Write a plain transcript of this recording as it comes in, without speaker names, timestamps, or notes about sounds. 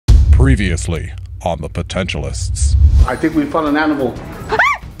Previously on the Potentialists. I think we found an animal.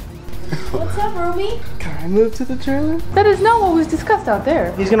 What's up, Ruby? Can I move to the trailer? That is not what was discussed out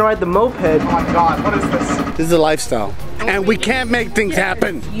there. He's gonna ride the moped. Oh my God, what is this? This is a lifestyle. And we can't make things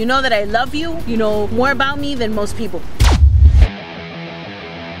happen. You know that I love you. You know more about me than most people.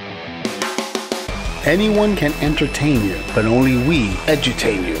 Anyone can entertain you, but only we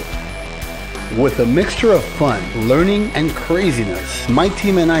edutain you. With a mixture of fun, learning, and craziness, my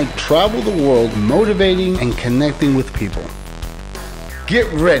team and I travel the world motivating and connecting with people. Get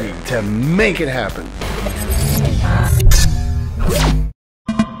ready to make it happen.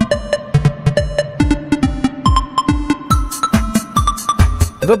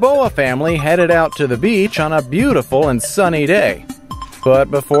 The BOWA family headed out to the beach on a beautiful and sunny day.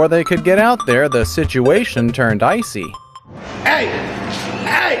 But before they could get out there, the situation turned icy. Hey!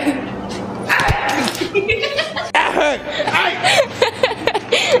 Hey!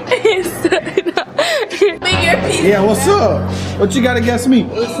 Yeah, what's up? What you got against me?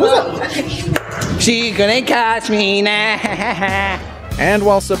 What's up? She couldn't catch me now. And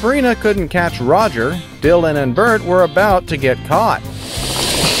while Sabrina couldn't catch Roger, Dylan and Bert were about to get caught.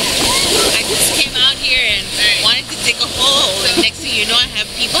 I just came out here and wanted to dig a hole. And next thing you know, I have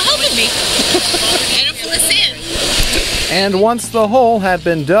people helping me. And I'm full of sand. And once the hole had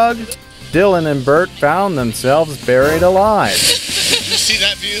been dug, Dylan and Bert found themselves buried alive. Did you see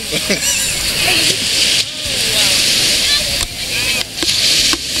that view?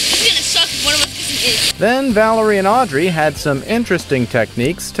 Then Valerie and Audrey had some interesting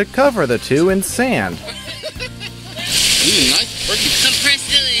techniques to cover the two in sand. Nice turkey.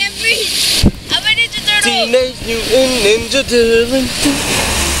 Compressed Dylan. I'm a Ninja Turtle. Teenage Mutant Ninja Turtle.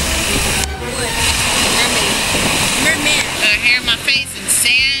 Merman. Hair in my face and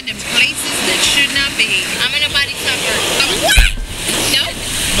sand in places that should not be. I'm in a body stopper. What? No?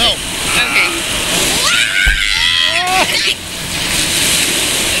 No. Okay.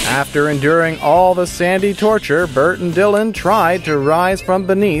 After enduring all the sandy torture, Bert and Dylan tried to rise from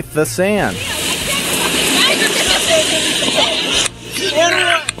beneath the sand.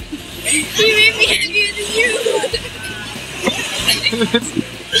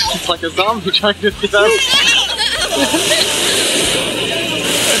 It's like a zombie trying to get out.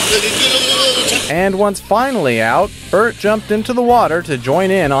 And once finally out, Bert jumped into the water to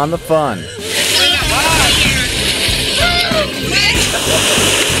join in on the fun.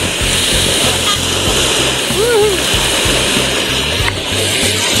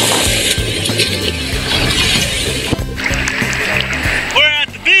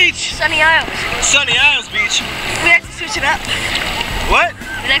 Sunny Isles. Sunny Isles Beach. We like to switch it up. What?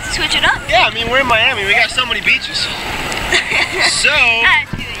 We like to switch it up. Yeah, I mean, we're in Miami. We got so many beaches. So,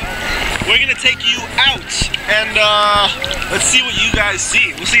 we're going to take you out and let's see what you guys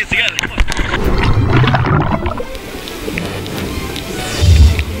see. We'll see it together. Come on.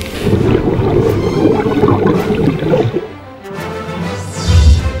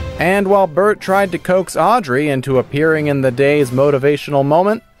 And while Bert tried to coax Audrey into appearing in the day's motivational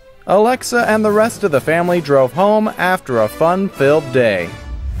moment, Alexa and the rest of the family drove home after a fun-filled day.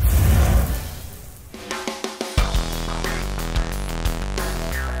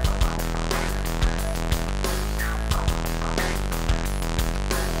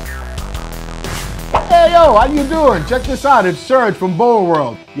 Hey yo, how you doing? Check this out, it's Serge from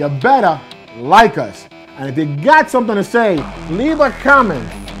BOWAworld. You better like us. And if you got something to say, leave a comment.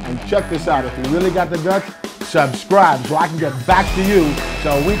 And check this out, if you really got the guts, subscribe so I can get back to you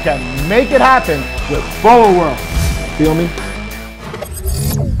so we can make it happen with BOWAworld. Feel me?